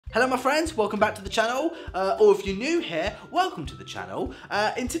Hello my friends, welcome back to the channel, or if you're new here, welcome to the channel.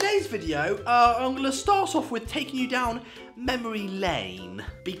 In today's video, I'm going to start off with taking you down memory lane,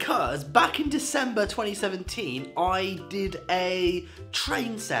 because back in December 2017, I did a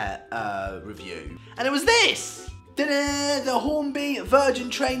train set review, and it was this! The Hornby Virgin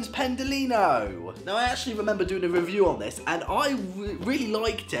Pendolino. Now I actually remember doing a review on this, and I really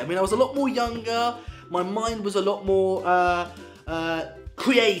liked it. I mean, I was a lot more younger, my mind was a lot more,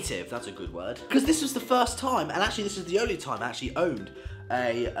 creative, that's a good word. Because this was the first time, and actually this is the only time I actually owned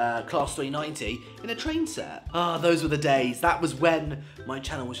a Class 390 in a train set. Ah, those were the days. That was when my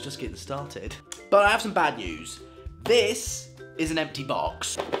channel was just getting started. But I have some bad news. This is an empty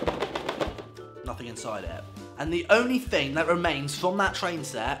box. Nothing inside it. And the only thing that remains from that train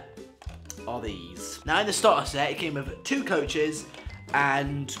set are these. Now in the starter set, it came with 2 coaches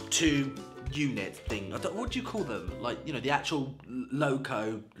and 2 unit thing. What do you call them? Like, you know, the actual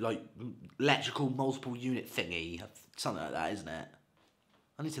loco, like electrical multiple unit thingy. Something like that, isn't it?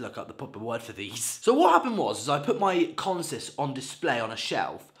 I need to look up the proper word for these. So what happened was, I put my consist on display on a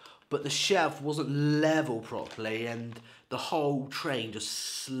shelf, but the shelf wasn't level properly, and the whole train just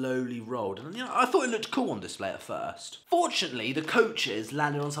slowly rolled. And you know, I thought it looked cool on display at first. Fortunately, the coaches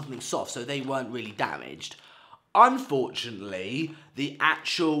landed on something soft, so they weren't really damaged. Unfortunately, the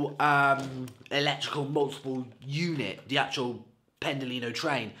actual electrical multiple unit, the actual Pendolino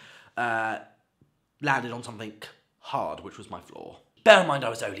train, landed on something hard, which was my floor. Bear in mind I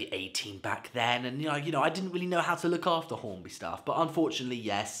was only 18 back then, and you know I didn't really know how to look after Hornby stuff, but unfortunately,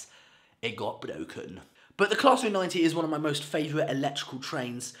 yes, it got broken. But the Class 390 is one of my most favourite electrical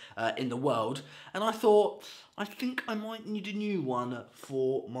trains in the world, and I thought, I think I might need a new one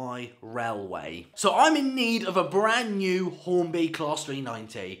for my railway. So I'm in need of a brand new Hornby Class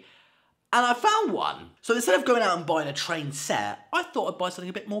 390, and I found one. So instead of going out and buying a train set, I thought I'd buy something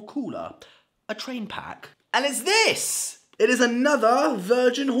a bit more cooler, a train pack. And it's this! It is another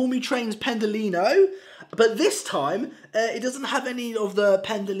Virgin Hornby Trains Pendolino, but this time, it doesn't have any of the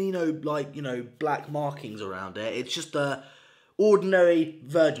Pendolino, like, you know, black markings around it. It's just a ordinary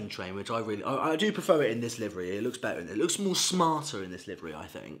Virgin train, which I do prefer it in this livery. It looks better, it looks more smarter in this livery, I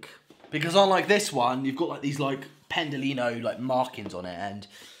think. Because unlike this one, you've got like these like Pendolino like markings on it, and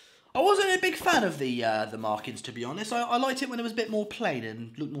I wasn't a big fan of the markings, to be honest. I liked it when it was a bit more plain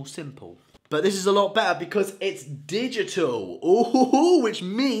and looked more simple. But this is a lot better because it's digital, ooh, which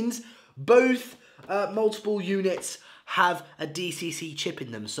means both multiple units have a DCC chip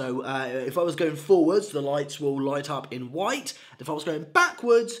in them. So if I was going forwards, the lights will light up in white. If I was going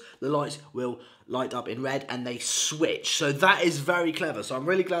backwards, the lights will light up in red, and they switch. So that is very clever. So I'm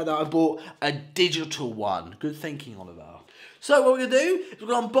really glad that I bought a digital one. Good thinking, Oliver. So what we're going to do is we're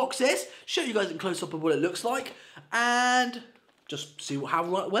going to unbox this, show you guys in close-up of what it looks like, and just see how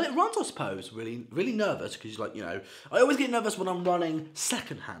well it runs, I suppose. Really nervous, because, like, you know, I always get nervous when I'm running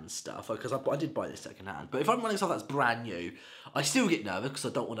second-hand stuff, because I did buy this second-hand. But if I'm running stuff that's brand new, I still get nervous, because I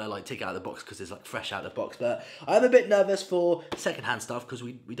don't want to, like, take it out of the box, because it's, like, fresh out of the box. But I'm a bit nervous for second-hand stuff, because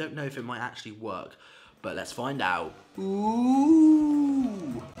we don't know if it might actually work. But let's find out.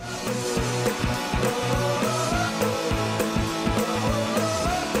 Ooh!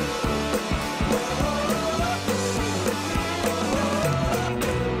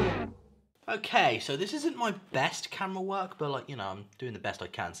 Okay, so this isn't my best camera work, but, like, you know, I'm doing the best I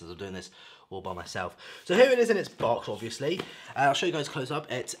can since I'm doing this all by myself. So here it is in its box, obviously. I'll show you guys close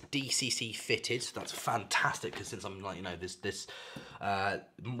up. It's DCC fitted, so that's fantastic, because since I'm, like, you know,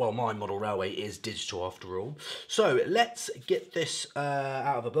 well, my model railway is digital after all. So let's get this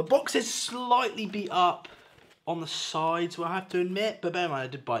out of it. The box is slightly beat up on the sides, I have to admit, but bear in mind, I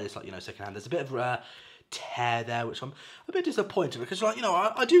did buy this, like, you know, second hand. There's a bit of tear there, which I'm a bit disappointed, because, like, you know,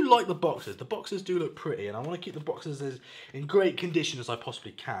 I do like the boxes. The boxes do look pretty, and I want to keep the boxes as in great condition as I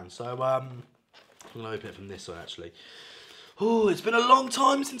possibly can. So I'm going to open it from this one, actually. Oh, it's been a long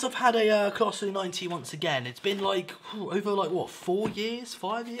time since I've had a Class 390 once again. It's been like over, like, what, 4 years,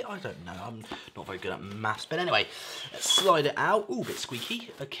 5 years? I don't know. I'm not very good at maths, but anyway, let's slide it out. Ooh, a bit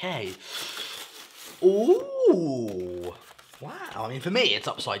squeaky. Okay. Ooh. Wow, I mean, for me, it's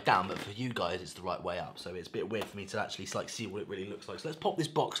upside down, but for you guys, it's the right way up. So it's a bit weird for me to actually, like, see what it really looks like. So let's pop this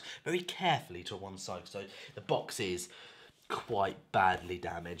box very carefully to one side. So the box is quite badly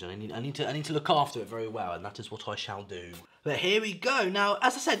damaged, and I need to look after it very well, and that is what I shall do. But here we go. Now,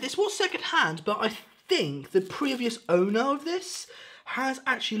 as I said, this was second hand, but I think the previous owner of this has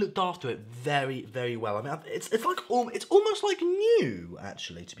actually looked after it very, very well. I mean, it's almost like new,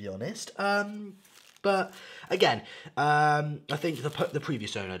 actually, to be honest. But again, I think the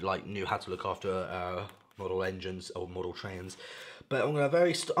previous owner, like, knew how to look after model engines or model trains But I'm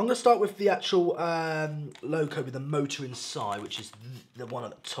gonna start with the actual logo with the motor inside, which is the one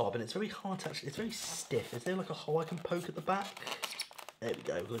at the top, and it's very hard to actually. It's very stiff. Is there like a hole I can poke at the back? There we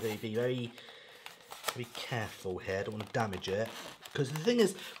go. We're going to be very careful here. I don't want to damage it. Because the thing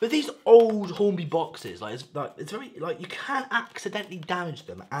is, with these old Hornby boxes, it's very you can accidentally damage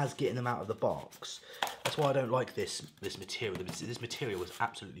them as getting them out of the box. That's why I don't like this material. This material was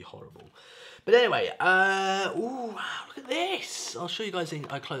absolutely horrible. But anyway, ooh, look at this! I'll show you guys in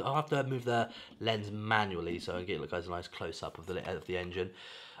close. I'll have to move the lens manually so I can get you guys a nice close up of the engine.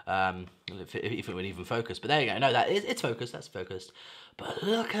 If it would even focus. But there you go. No, it's focused. That's focused. But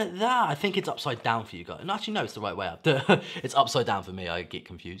look at that. I think it's upside down for you guys. And actually, no, it's the right way up. It's upside down for me. I get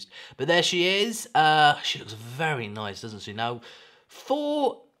confused. But there she is. She looks very nice, doesn't she? Now,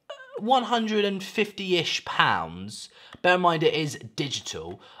 for 150-ish pounds, bear in mind it is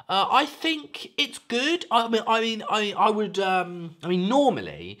digital. I think it's good. I mean,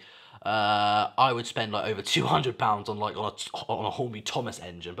 normally. I would spend like over £200 on a Hornby Thomas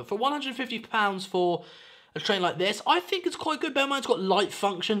engine, but for £150 for a train like this, I think it's quite good. Bear in mind, it's got light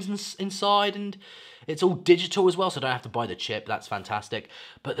functions inside, and it's all digital as well, so I don't have to buy the chip. That's fantastic.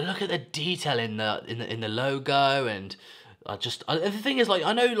 But look at the detail in the logo, and the thing is,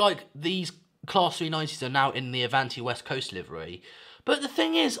 I know these Class 390s are now in the Avanti West Coast livery. But the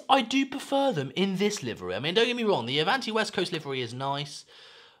thing is, I do prefer them in this livery. I mean, don't get me wrong, the Avanti West Coast livery is nice.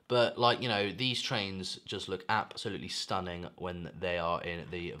 But, these trains just look absolutely stunning when they are in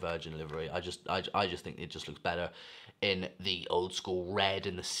the Virgin livery. I just think it just looks better in the old school red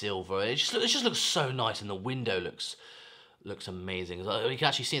and the silver. It just looks so nice, and the window looks amazing. You can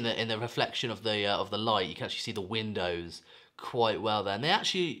actually see in the reflection of the light, you can actually see the windows quite well there. And they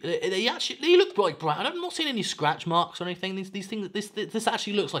actually look quite bright. I'm not seeing any scratch marks or anything. These things, this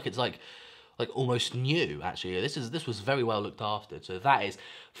actually looks like it's like almost new. Actually, this was very well looked after, so that is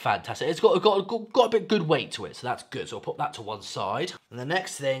fantastic. It's got a bit good weight to it, so that's good. So I'll put that to one side. And the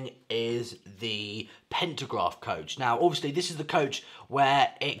next thing is the pantograph coach. Now, obviously, this is the coach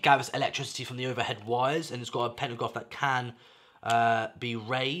where it gathers electricity from the overhead wires, and it's got a pantograph that can be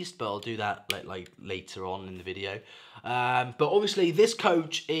raised, but I'll do that later on in the video. But obviously, this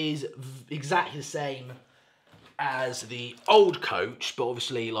coach is exactly the same as the old coach, but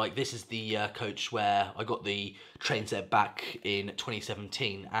obviously this is the coach where I got the train set back in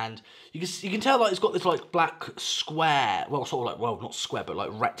 2017, and you can tell it's got this black square, well not square,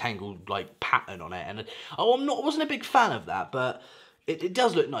 but rectangle pattern on it, and I wasn't a big fan of that, but it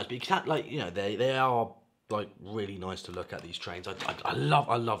does look nice. But you can't they are really nice to look at, these trains. I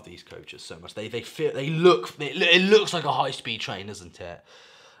love these coaches so much. It looks like a high-speed train, isn't it?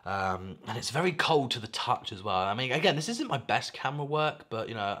 And it's very cold to the touch as well. I mean, again, this isn't my best camera work, but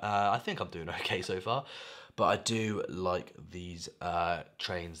I think I'm doing okay so far. But I do like these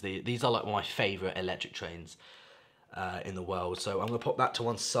trains. These are one of my favourite electric trains in the world. So I'm going to pop that to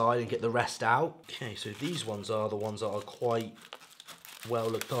one side and get the rest out. Okay, so these ones are the ones that are quite well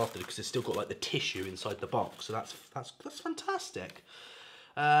looked after, because it's still got the tissue inside the box. So that's fantastic.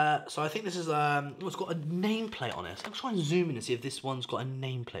 So I think this is it's got a nameplate on it. So I'll try and zoom in and see if this one's got a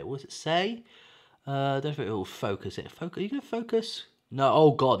nameplate. What does it say? I don't think it will focus it. Are you going to focus? No.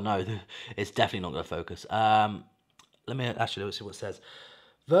 Oh God, no. It's definitely not going to focus. Let's see what it says.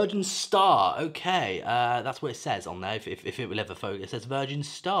 Virgin Star. Okay, that's what it says on there. If it will ever focus, it says Virgin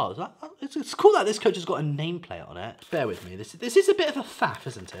Star. It's cool that this coach has got a nameplate on it. Bear with me. This is a bit of a faff,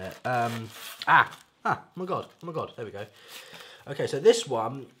 isn't it? Oh my God. There we go. Okay, so this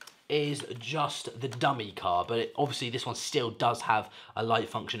one is just the dummy car, but obviously this one still does have a light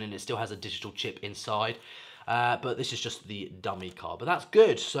function, and it still has a digital chip inside. But this is just the dummy car, but that's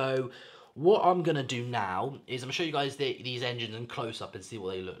good. So what I'm going to do now is I'm going to show you guys these engines in close-up and see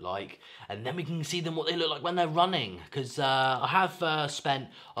what they look like. And then we can see what they look like when they're running. Because I have spent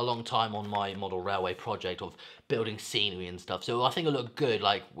a long time on my model railway project of building scenery and stuff. So I think it'll look good,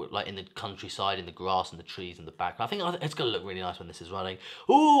 like in the countryside, in the grass and the trees in the back. I think it's going to look really nice when this is running.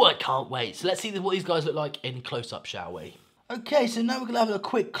 Ooh, I can't wait. So let's see what these guys look like in close-up, shall we? Okay, so now we're going to have a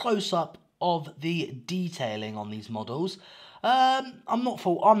quick close-up of the detailing on these models. I'm not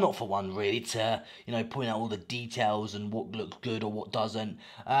for one really to point out all the details and what looks good or what doesn't.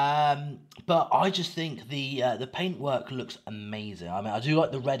 But I just think the paintwork looks amazing. I mean, I do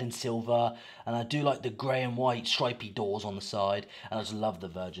like the red and silver, and I do like the grey and white stripy doors on the side, and I just love the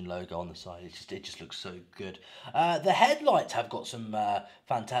Virgin logo on the side. It just looks so good. The headlights have got some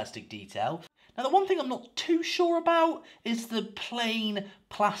fantastic detail. Now, the one thing I'm not too sure about is the plain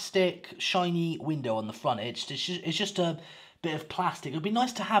plastic shiny window on the front. It's just a bit of plastic. It would be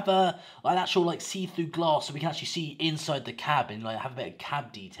nice to have a like actual like see-through glass so we can actually see inside the cabin, like have a bit of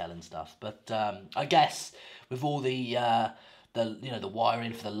cab detail and stuff. But I guess with all the the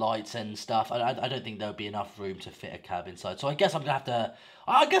wiring for the lights and stuff, I don't think there would be enough room to fit a cab inside. So I guess I'm gonna have to.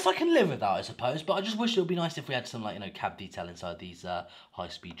 I guess I can live with that, I suppose. But I just wish it would be nice if we had some like cab detail inside these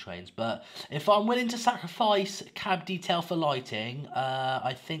high-speed trains. But if I'm willing to sacrifice cab detail for lighting,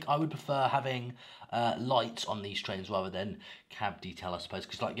 I think I would prefer having lights on these trains rather than cab detail, I suppose.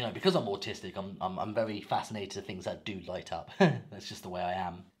 Because because I'm autistic, I'm very fascinated with things that do light up. That's just the way I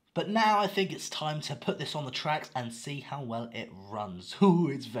am. But now I think it's time to put this on the tracks and see how well it runs. Ooh,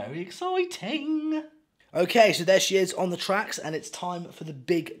 it's very exciting. Okay, so there she is on the tracks, and it's time for the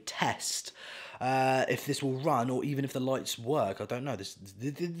big test. If this will run, or even if the lights work, I don't know. This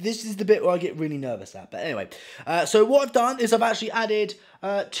is the bit where I get really nervous at. But anyway, so what I've done is I've actually added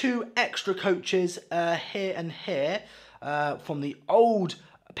 2 extra coaches here and here from the old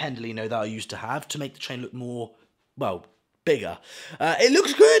Pendolino that I used to have to make the train look more, well, bigger. It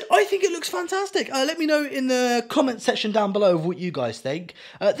looks good. I think it looks fantastic. Let me know in the comment section down below of what you guys think.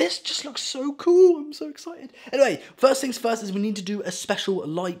 This just looks so cool. I'm so excited. Anyway, first things first is we need to do a special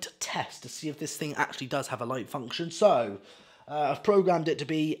light test to see if this thing actually does have a light function. So, I've programmed it to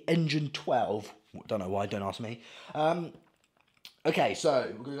be engine 12. Don't know why, don't ask me. Okay,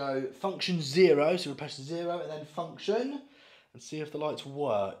 so we're going to go function 0. So we'll press 0 and then function and see if the lights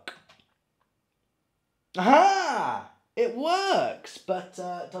work. Aha! It works, but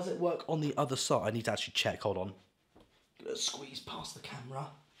does it work on the other side? I need to actually check. Hold on. Gonna squeeze past the camera.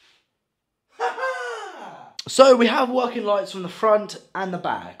 So we have working lights from the front and the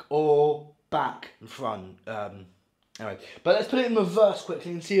back, or back and front. Anyway, but let's put it in reverse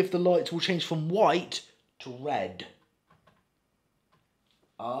quickly and see if the lights will change from white to red.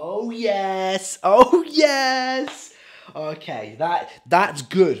 Oh yes! Oh yes! Okay, that's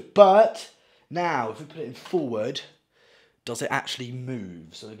good. But now if we put it in forward, does it actually move?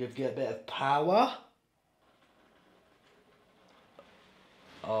 So we'll give it a bit of power.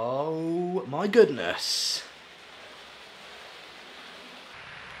 Oh my goodness.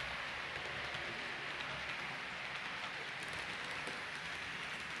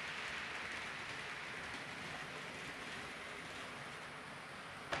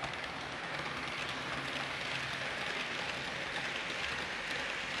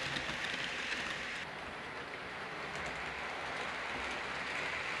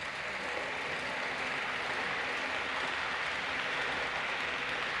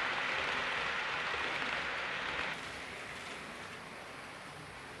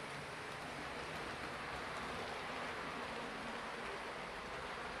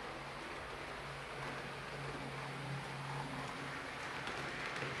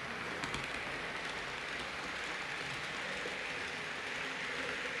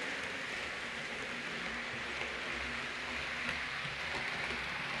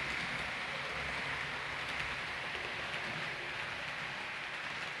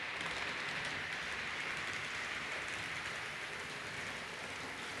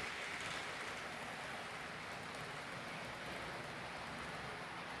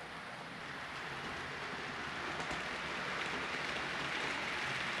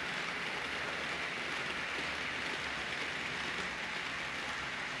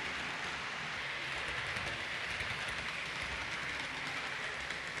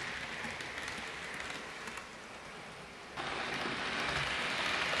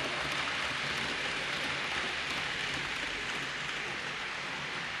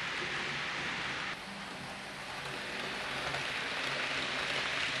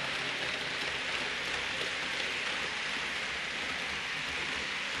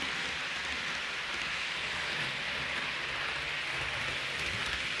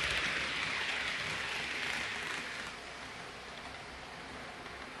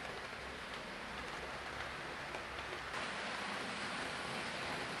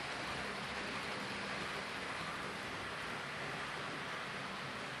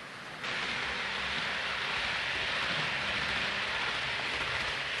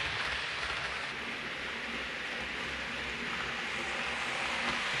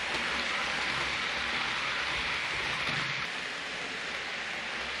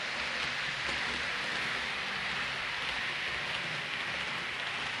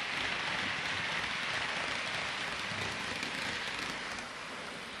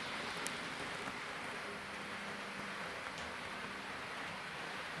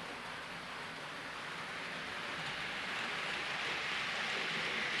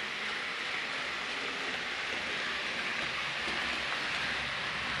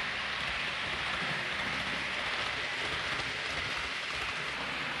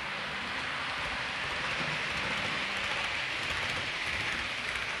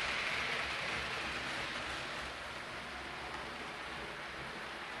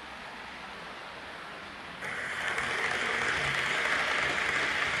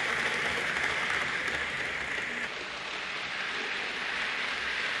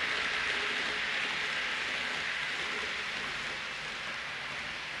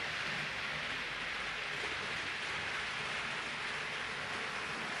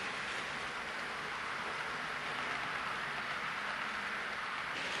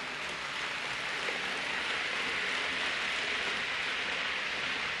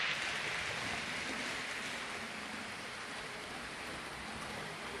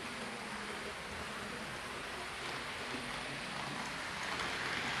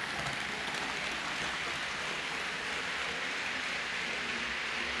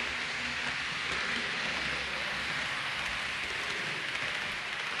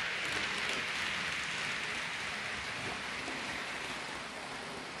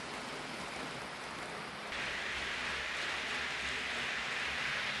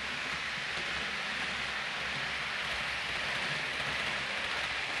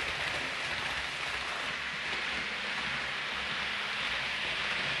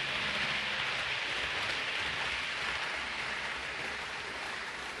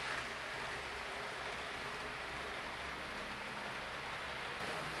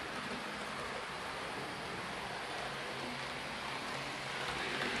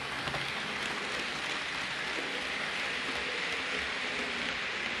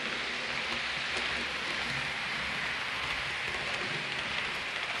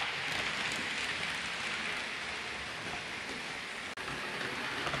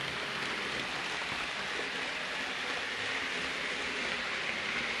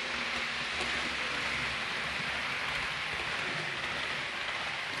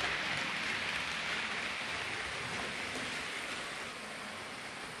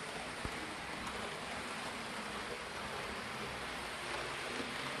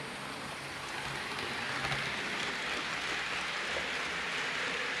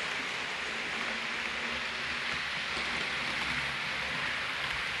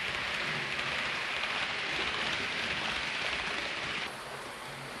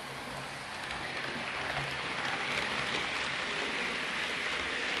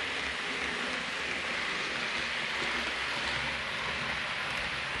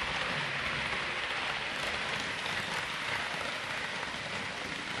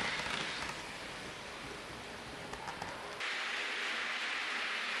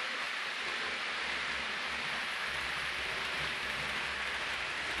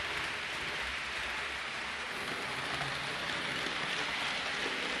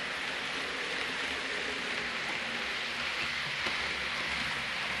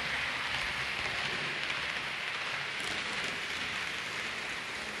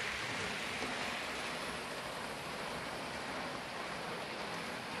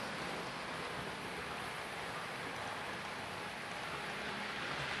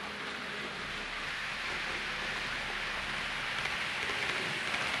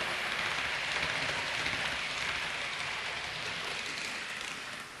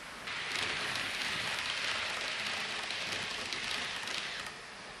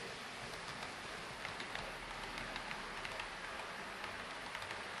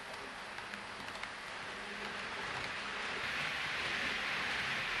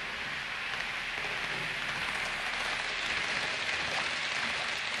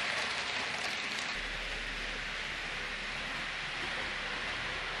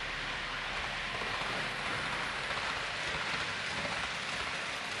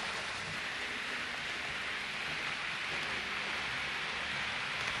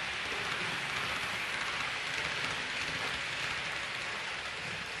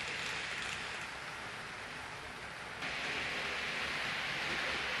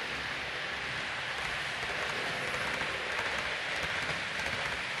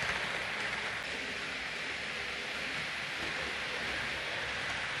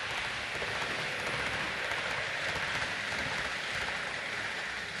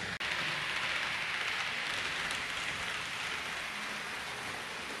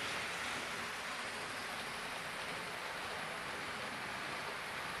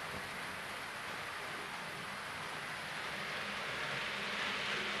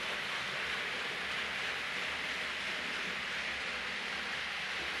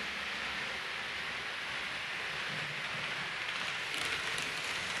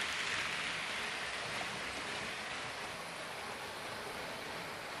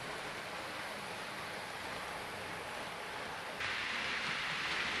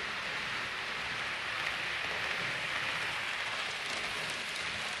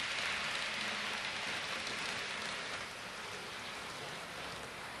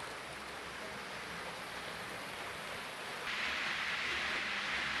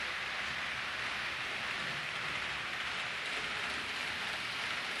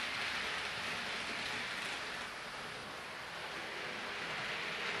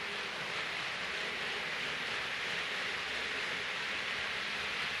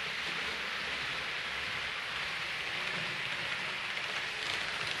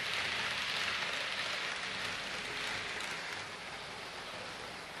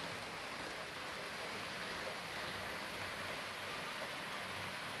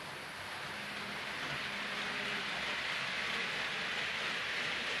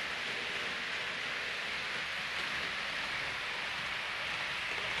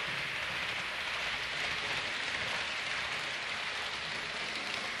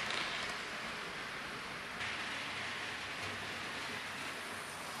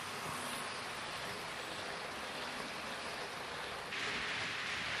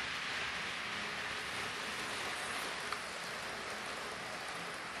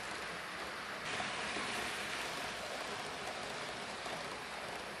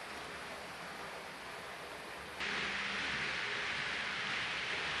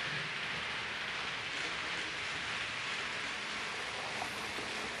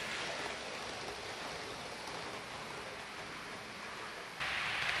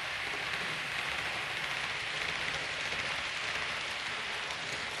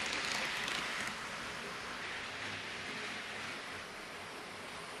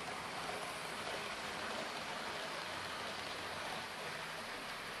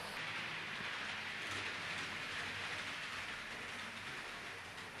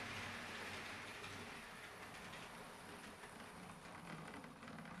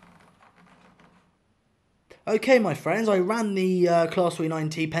 Okay, my friends, I ran the Class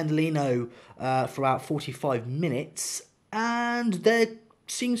 390 Pendolino for about 45 minutes, and there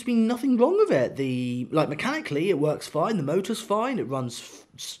seems to be nothing wrong with it. Mechanically, it works fine, the motor's fine, it runs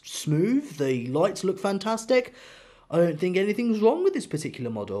smooth, the lights look fantastic. I don't think anything's wrong with this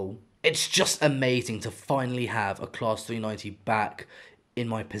particular model. It's just amazing to finally have a Class 390 back in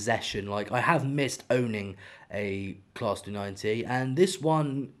my possession. Like, I have missed owning a Class 390, and this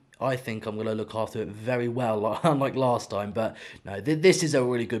one, I think I'm going to look after it very well, unlike last time. But no, this is a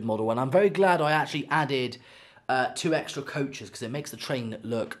really good model, and I'm very glad I actually added 2 extra coaches, because it makes the train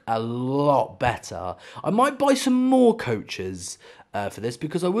look a lot better. I might buy some more coaches for this,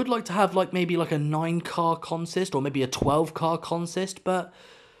 because I would like to have maybe a 9-car consist, or maybe a 12-car consist, but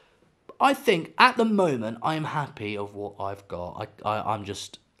I think at the moment I am happy of what I've got.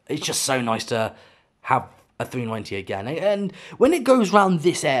 It's just so nice to have a 390 again. And when it goes round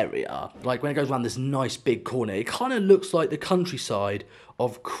this area, when it goes round this nice big corner, it kind of looks like the countryside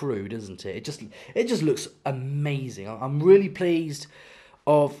of Crewe, doesn't it? It just looks amazing. I'm really pleased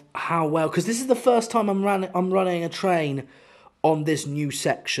of how well, because this is the first time I'm running a train on this new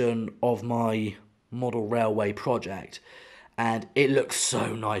section of my model railway project. And it looks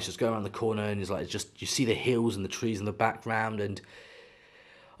so nice, just going around the corner, and you see the hills and the trees in the background, and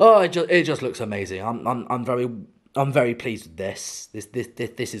it just looks amazing. I'm very pleased with this.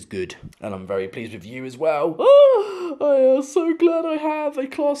 This is good, and I'm very pleased with you as well. I am so glad I have a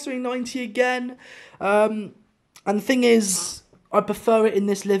Class 390 again. And the thing is, I prefer it in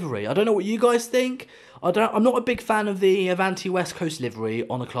this livery. I don't know what you guys think. I'm not a big fan of the Avanti West Coast livery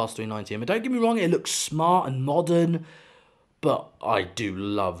on a Class 390. I mean, don't get me wrong, it looks smart and modern, but I do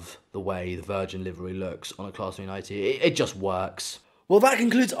love the way the Virgin livery looks on a Class 390. It just works. Well, that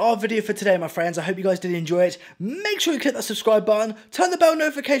concludes our video for today, my friends. I hope you guys did enjoy it. Make sure you click that subscribe button, turn the bell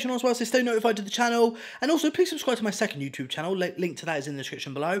notification on as well so stay notified to the channel, and also please subscribe to my second YouTube channel. Link to that is in the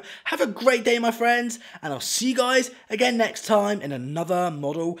description below. Have a great day, my friends, and I'll see you guys again next time in another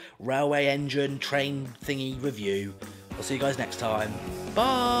model railway engine train thingy review. I'll see you guys next time.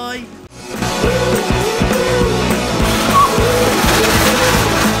 Bye!